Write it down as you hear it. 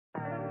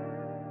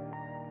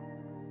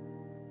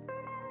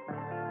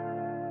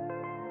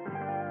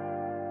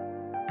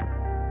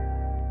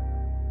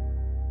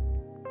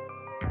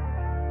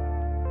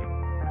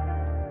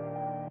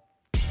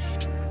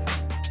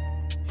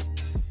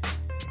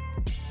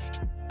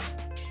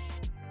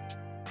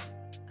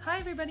Hi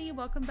everybody,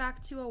 welcome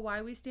back to a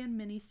Why We Stand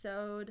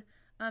Minisode.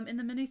 In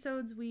the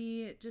Minisodes,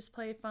 we just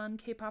play fun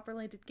K-pop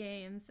related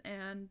games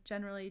and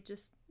generally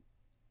just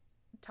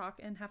talk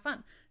and have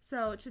fun.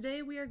 So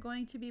today we are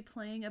going to be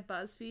playing a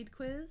BuzzFeed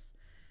quiz,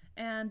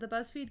 and the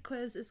BuzzFeed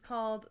quiz is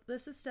called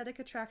 "This Aesthetic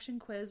Attraction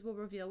Quiz Will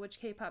Reveal Which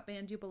K-pop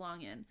Band You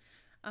Belong In."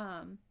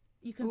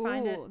 You can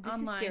find it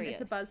online.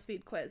 It's a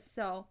BuzzFeed quiz,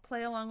 so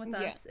play along with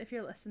us if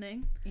you're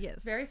listening.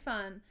 Yes. Very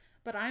fun.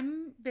 But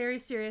I'm very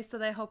serious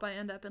that I hope I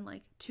end up in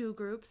like 2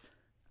 groups.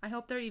 I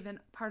hope they're even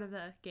part of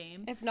the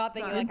game. If not,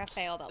 then you're like, I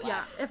failed at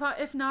life. Yeah.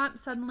 If not,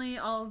 suddenly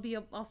I'll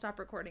stop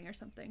recording or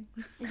something.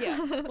 Yeah.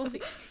 We'll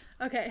see.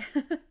 Okay.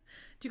 Do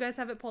you guys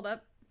have it pulled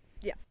up?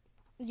 Yeah.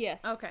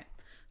 Yes. Okay.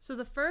 So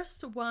the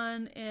first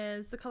one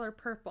is the color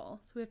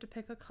purple. So we have to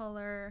pick a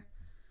color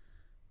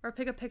or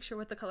pick a picture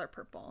with the color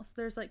purple. So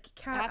there's like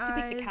cat eyes. I have to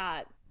pick the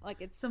cat. Like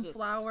it's some just...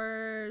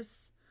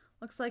 flowers.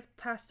 Looks like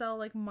pastel,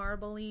 like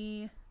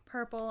marbly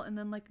purple, and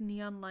then like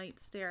neon light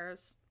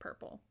stairs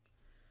purple.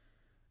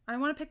 I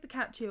want to pick the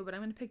cat too, but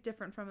I'm going to pick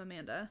different from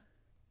Amanda.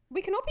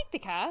 We can all pick the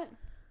cat.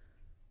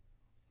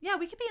 Yeah,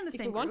 we could be in the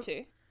same group. If we want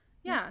to.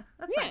 Yeah,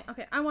 that's fine.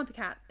 Okay, I want the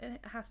cat.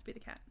 It has to be the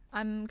cat.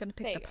 I'm going to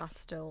pick the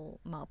pastel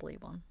marbly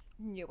one.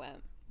 You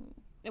won't.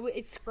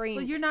 It screams.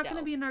 Well, you're not going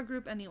to be in our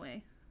group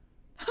anyway.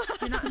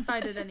 You're not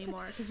invited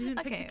anymore because you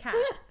didn't pick the cat.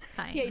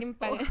 Fine. Yeah, you didn't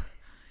pick it.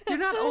 You're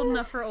not old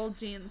enough for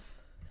OldJeans.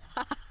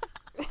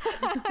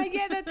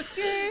 Yeah, that's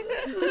true.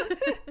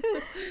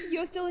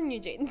 You're still in New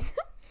Jeans.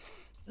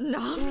 No,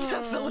 I'm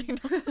definitely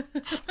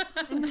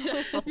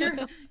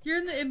not. You're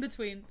in the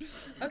in-between.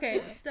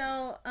 Okay,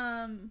 Stell,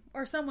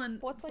 or someone,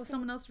 will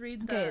someone else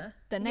read the...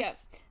 The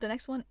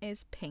next one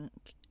is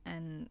pink,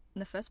 and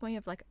the first one you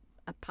have like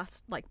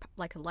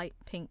a light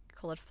pink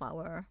coloured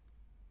flower.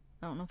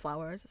 I don't know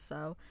flowers,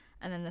 so...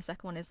 And then the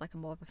second one is like a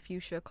more of a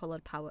fuchsia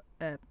coloured flower.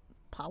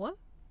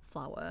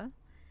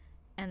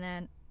 And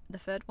then the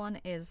third one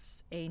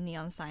is a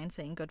neon sign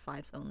saying good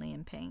vibes only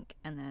in pink.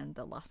 And then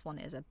the last one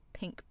is a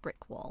pink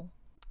brick wall.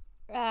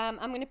 I'm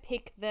going to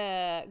pick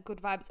the good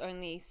vibes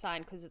only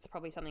sign because it's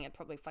probably something I'd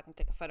probably fucking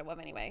take a photo of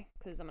anyway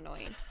because I'm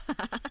annoying.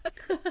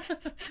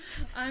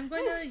 I'm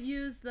going to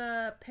use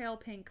the pale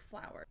pink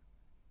flower.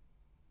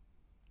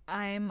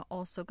 I'm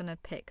also going to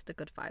pick the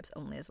good vibes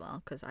only as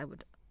well because I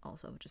would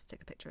also just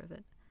take a picture of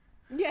it.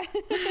 Yeah.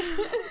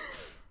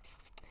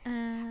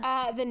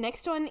 The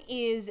next one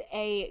is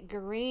a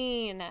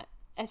green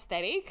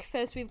aesthetic.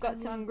 First, we've got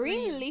some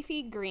green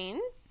leafy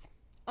greens.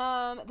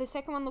 The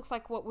second one looks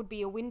like what would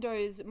be a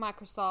Windows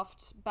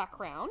Microsoft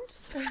background.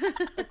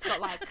 It's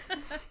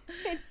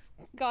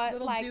got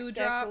little like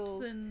dewdrops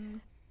circles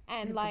and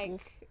like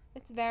bubbles.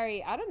 It's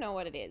very, I don't know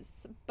what it is,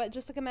 but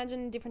just like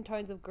imagine different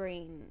tones of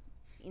green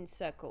in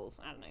circles.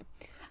 I don't know.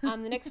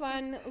 The next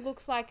one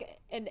looks like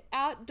an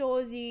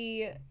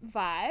outdoorsy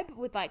vibe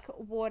with like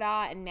water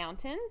and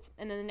mountains,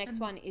 and then the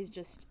next one is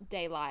just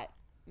daylight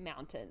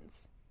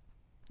mountains.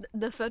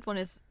 The third one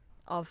is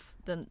of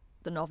the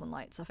Northern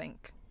Lights, I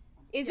think.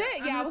 Is it?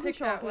 Yeah, I wasn't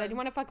sure because I didn't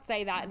want to fucking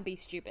say that and be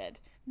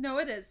stupid. No,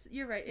 it is.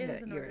 You're right. It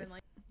is a Northern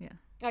Light. Yeah.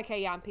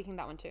 Okay, yeah, I'm picking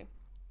that one too.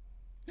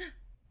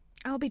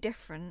 I'll be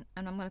different,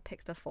 and I'm going to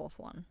pick the fourth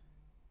one.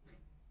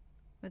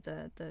 With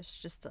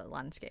just the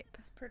landscape.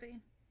 It's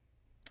pretty.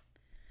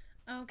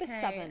 Okay.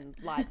 The southern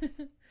lights.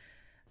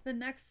 The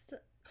next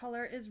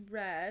color is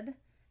red,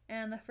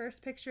 and the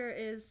first picture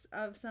is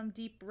of some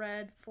deep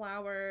red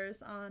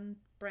flowers on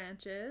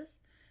branches.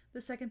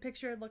 The second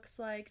picture looks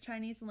like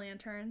Chinese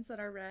lanterns that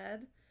are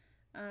red.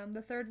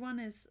 The third one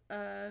is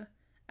a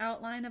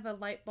outline of a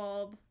light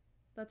bulb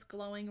that's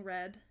glowing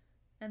red,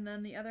 and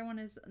then the other one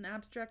is an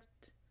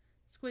abstract,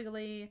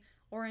 squiggly,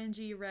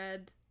 orangey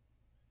red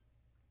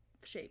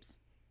shapes.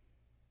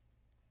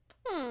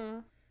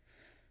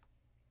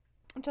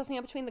 I'm tossing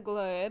up between the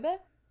globe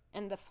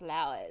and the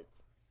flowers.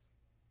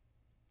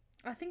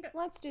 I think...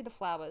 Let's do the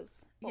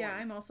flowers. Yeah,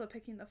 I'm also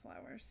picking the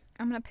flowers.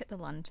 I'm going to pick the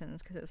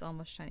lanterns because it's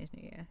almost Chinese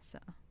New Year, so...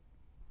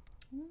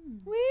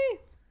 Wee!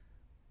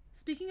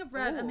 Speaking of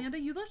red, Amanda,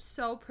 you looked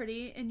so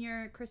pretty in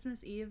your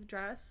Christmas Eve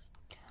dress.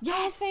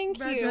 Yes, thank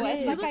you. I feel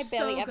like I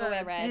barely ever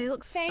wear red. It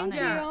looks stunning. Thank you.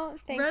 Yeah.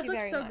 Thank red you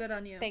looks very so much. good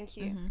on you. Thank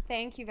you. Mm-hmm.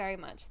 Thank you very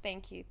much.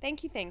 Thank you.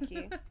 Thank you. Thank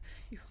you.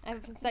 I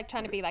was like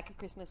trying to be like a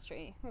Christmas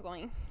tree. We're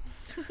going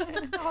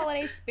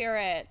holiday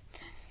spirit.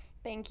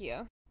 Thank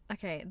you.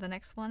 Okay, the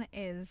next one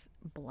is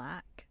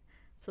black.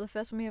 So the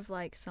first one we have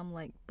like some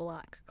like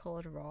black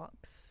coloured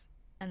rocks,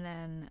 and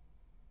then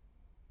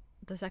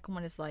the second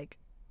one is like,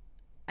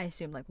 I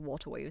assume like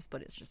water waves,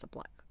 but it's just a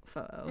black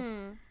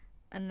photo.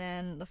 And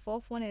then the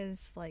fourth one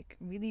is like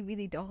really,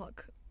 really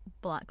dark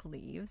black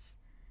leaves.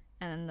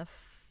 And then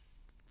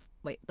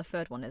the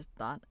third one is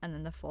that. And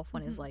then the fourth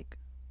one is like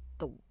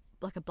a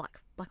black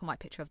and white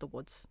picture of the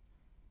woods.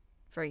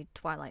 Very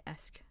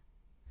Twilight-esque.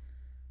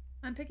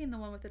 I'm picking the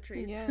one with the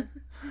trees. Yeah.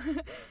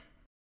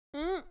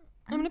 I'm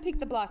going to pick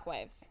the black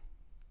waves.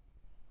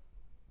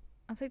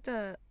 I picked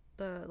the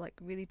like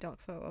really dark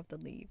photo of the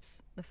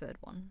leaves, the third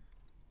one.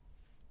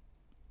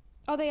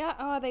 Oh, they are.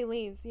 Oh, they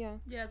leaves. Yeah.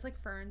 Yeah, it's like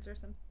ferns or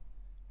something.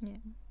 Yeah.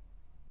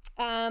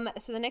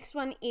 So the next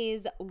one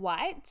is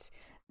white.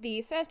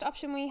 The first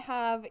option we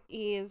have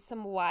is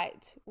some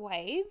white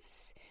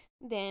waves.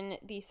 Then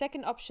the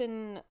second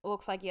option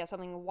looks like,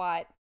 something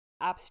white,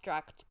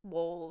 abstract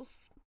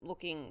walls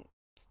looking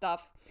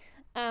stuff.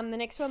 The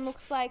next one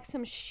looks like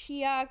some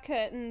sheer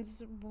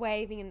curtains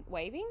blowing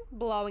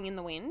in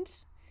the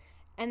wind.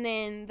 And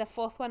then the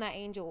fourth one are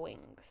angel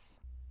wings.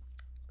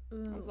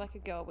 Ooh. It's like a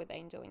girl with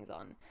angel wings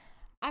on.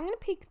 I'm going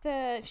to pick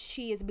the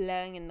shears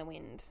blowing in the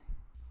wind.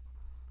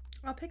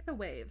 I'll pick the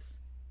waves.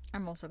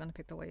 I'm also going to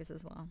pick the waves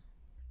as well.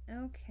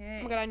 Okay.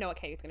 Oh my god, I know what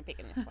Katie's going to pick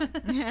in this one.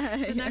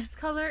 The next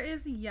color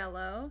is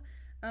yellow.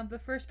 The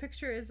first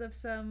picture is of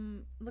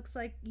some, looks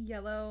like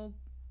yellow,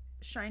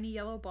 shiny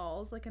yellow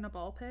balls, like in a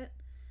ball pit.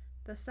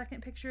 The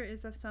second picture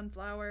is of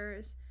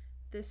sunflowers.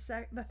 The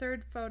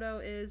third photo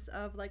is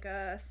of like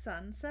a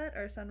sunset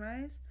or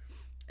sunrise.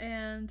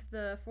 And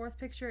the fourth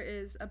picture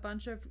is a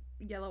bunch of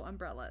yellow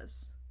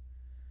umbrellas.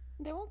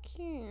 They're all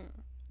cute.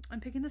 I'm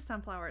picking the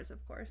sunflowers,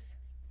 of course.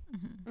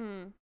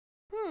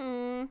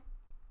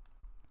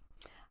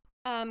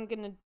 I'm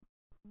gonna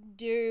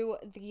do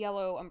the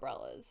yellow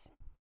umbrellas.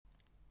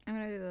 I'm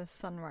going to do the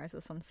sunrise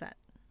or sunset.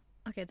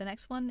 Okay, the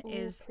next one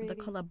is the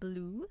pretty. color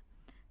blue.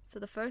 So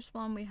the first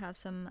one, we have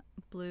some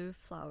blue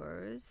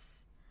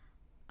flowers.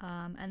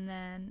 And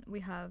then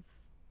we have,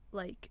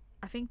 like,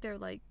 I think they're,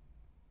 like,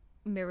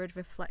 mirrored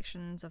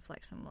reflections of,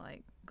 like, some,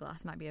 like,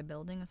 glass, might be a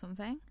building or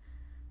something.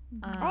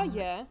 Oh,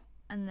 yeah.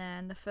 And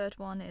then the third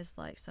one is,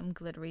 like, some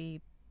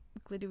glittery,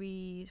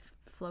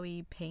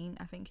 flowy paint.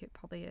 I think it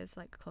probably is,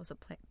 like,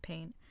 close-up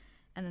paint.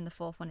 And then the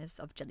fourth one is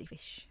of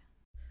jellyfish.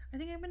 I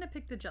think I'm going to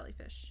pick the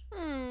jellyfish.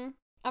 I'm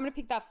going to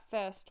pick that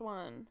first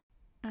one.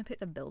 I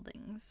picked the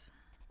buildings.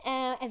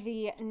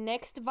 The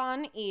next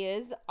one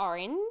is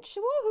orange.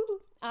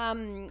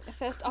 Woohoo!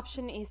 First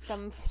option is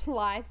some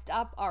sliced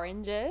up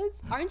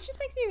oranges. Orange just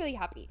makes me really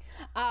happy.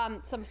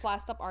 Some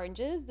sliced up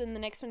oranges. Then the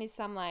next one is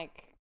some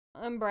like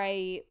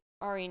ombre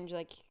orange,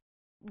 like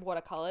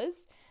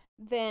watercolors.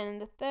 Then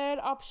the third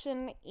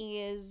option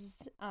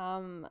is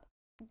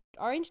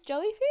orange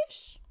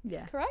jellyfish.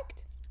 Yeah.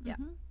 Correct? Yeah.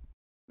 Mm-hmm.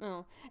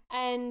 Oh.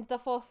 And the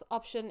fourth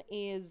option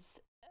is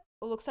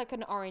looks like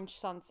an orange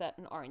sunset.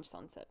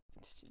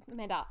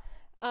 Amanda.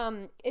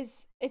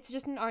 It's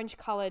just an orange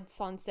coloured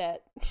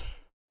sunset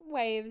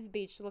waves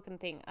beach looking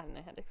thing. I don't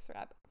know how to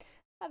describe it.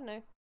 I don't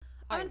know.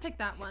 I'm going to pick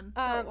that one.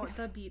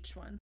 The beach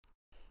one.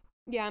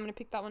 Yeah, I'm going to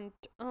pick that one.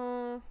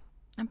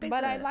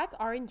 I like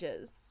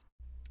oranges.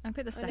 I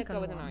picked the I'm second going to go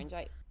one. with an orange.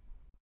 I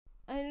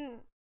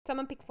don't,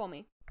 someone pick for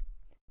me.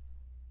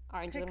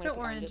 Oranges. Pick I'm the gonna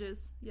pick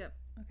oranges. Yep.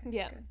 Okay.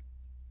 Yeah. Good.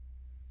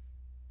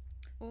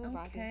 Ooh,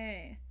 vibey.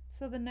 Okay.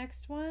 So the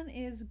next one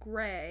is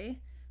gray.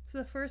 So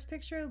the first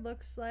picture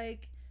looks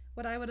like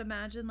what I would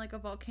imagine like a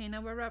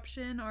volcano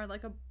eruption or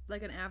like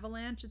an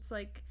avalanche. It's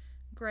like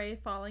gray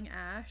falling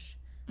ash.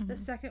 Mm-hmm. The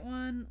second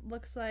one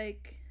looks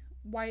like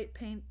white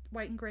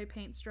and gray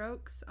paint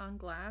strokes on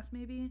glass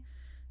maybe.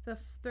 The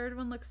third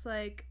one looks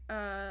like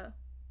a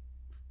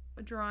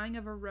drawing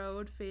of a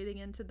road fading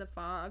into the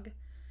fog.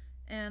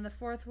 And the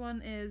fourth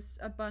one is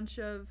a bunch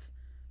of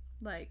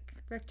like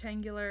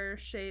rectangular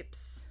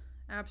shapes,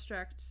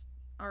 abstract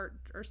art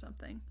or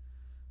something,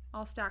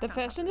 all stacked. The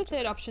first and the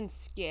third options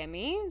scare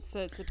me,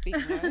 so it's a big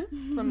no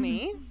from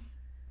me.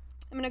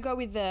 I'm gonna go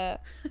with the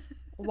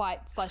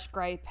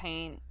white/grey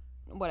paint,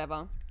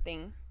 whatever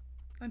thing.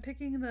 I'm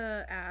picking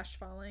the ash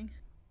falling.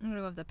 I'm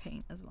gonna go with the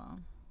paint as well.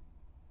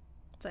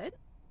 Is that it?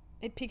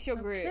 It picks your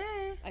group,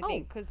 Okay. I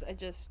think,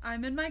 because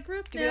I'm in my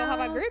group Do now. we all have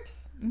our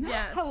groups?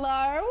 Yes.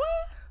 Hello.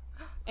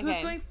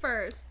 Who's going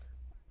first?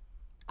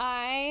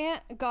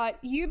 I got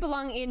You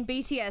Belong in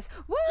BTS.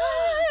 Woo!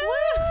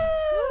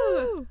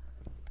 Woo!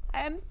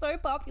 I am so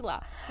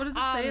popular. What does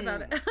it say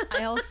about it?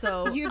 I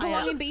also You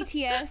Belong in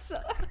BTS.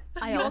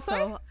 I am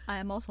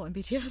also in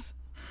BTS.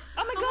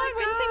 Oh my god,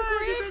 we're in the same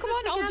group. Come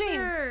on,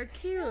 OldJeans.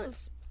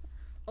 Cute.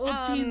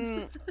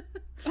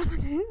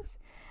 OldJeans.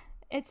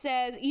 It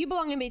says, you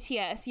belong in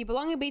BTS. You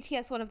belong in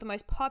BTS, one of the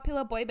most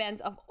popular boy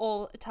bands of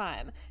all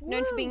time.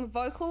 Known for being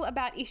vocal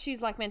about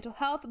issues like mental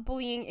health,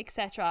 bullying,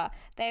 etc.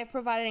 They have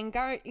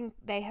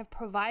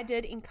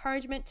provided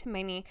encouragement to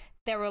many.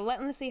 They're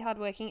relentlessly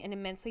hardworking and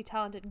immensely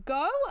talented.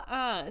 Go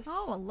us!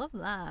 Oh, I love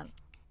that.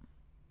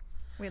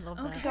 We love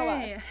that.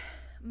 Okay.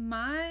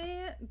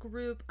 My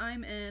group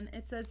I'm in,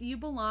 it says you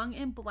belong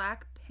in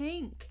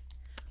Blackpink.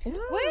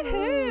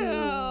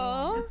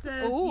 Woohoo! It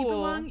says you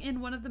belong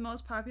in one of the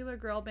most popular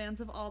girl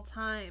bands of all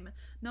time.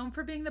 Known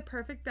for being the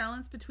perfect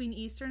balance between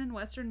Eastern and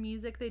Western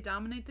music, they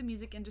dominate the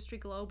music industry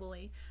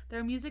globally.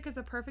 Their music is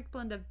a perfect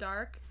blend of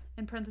dark,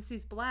 in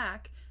parentheses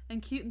black,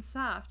 and cute and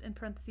soft, in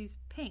parentheses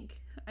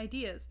pink,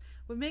 ideas,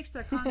 what makes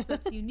their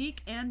concepts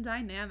unique and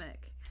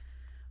dynamic.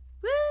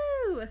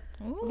 Woo!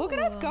 Ooh. Look at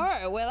us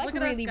go. We're like Look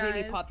at us, really,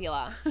 really guys.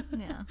 popular.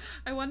 Yeah.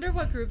 I wonder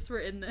what groups were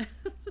in this.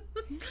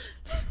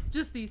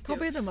 Just these two.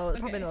 Probably the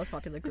most Okay.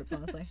 popular groups,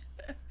 honestly.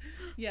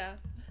 Yeah.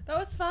 That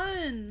was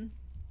fun.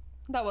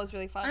 That was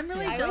really fun. I'm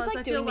really I jealous. always I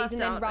like feel doing these left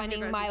and then out of your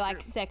running my guys' like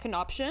group. second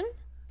option.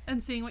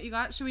 And seeing what you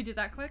got. Should we do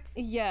that quick?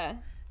 Yeah.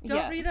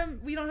 Don't read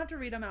them. We don't have to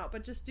read them out,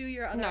 but just do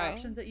your other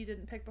options that you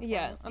didn't pick before.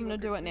 Yeah, We'll see I'm going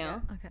what to do groups it we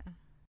now. get. Okay.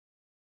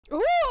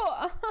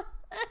 Ooh!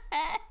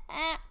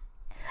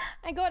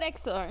 I got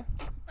EXO.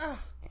 Ugh.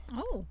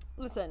 Oh.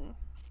 Listen.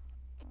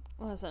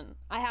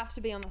 I have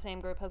to be on the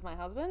same group as my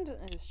husband.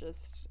 It's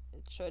just,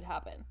 it should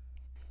happen.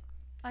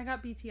 I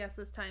got BTS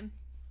this time.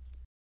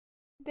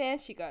 There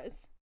she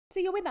goes. So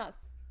you're with us.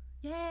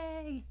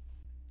 Yay!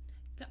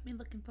 Got me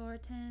looking for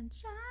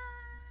attention.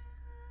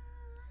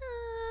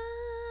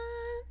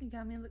 You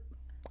got me looking.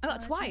 I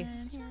got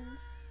twice.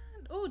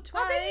 Oh,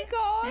 twice. Oh, there you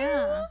go.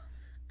 Yeah.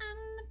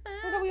 Oh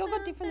my God, we all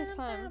got different this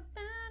time.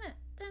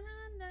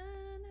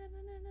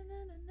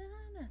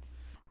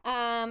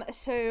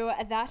 So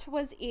that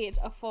was it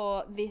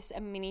for this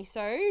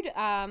mini-sode.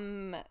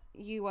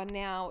 You are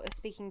now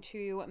speaking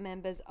to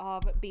members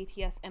of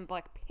BTS and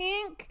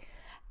Blackpink.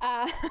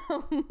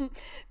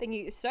 Thank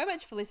you so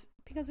much for listening,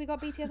 because we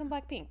got BTS and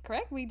Blackpink,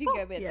 correct? We did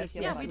go with yes,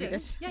 BTS Yeah, and we Blackpink.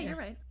 did. Yeah, you're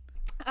right.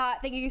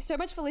 Thank you so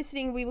much for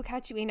listening. We will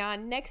catch you in our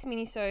next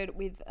mini-sode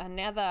with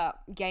another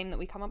game that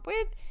we come up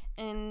with,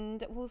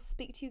 and we'll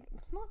speak to you.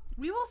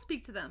 We will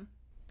speak to them.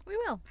 We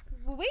will.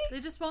 Will we? They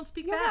just won't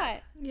speak You're back.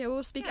 right. Yeah,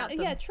 we'll speak at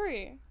them. Yeah,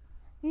 true.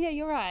 Yeah,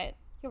 you're right.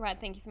 You're right.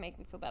 Thank you for making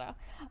me feel better.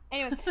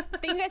 Anyway,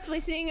 thank you guys for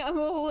listening, and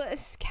we'll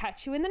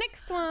catch you in the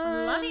next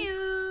one. Love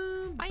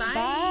you. Bye.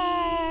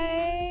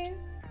 Bye.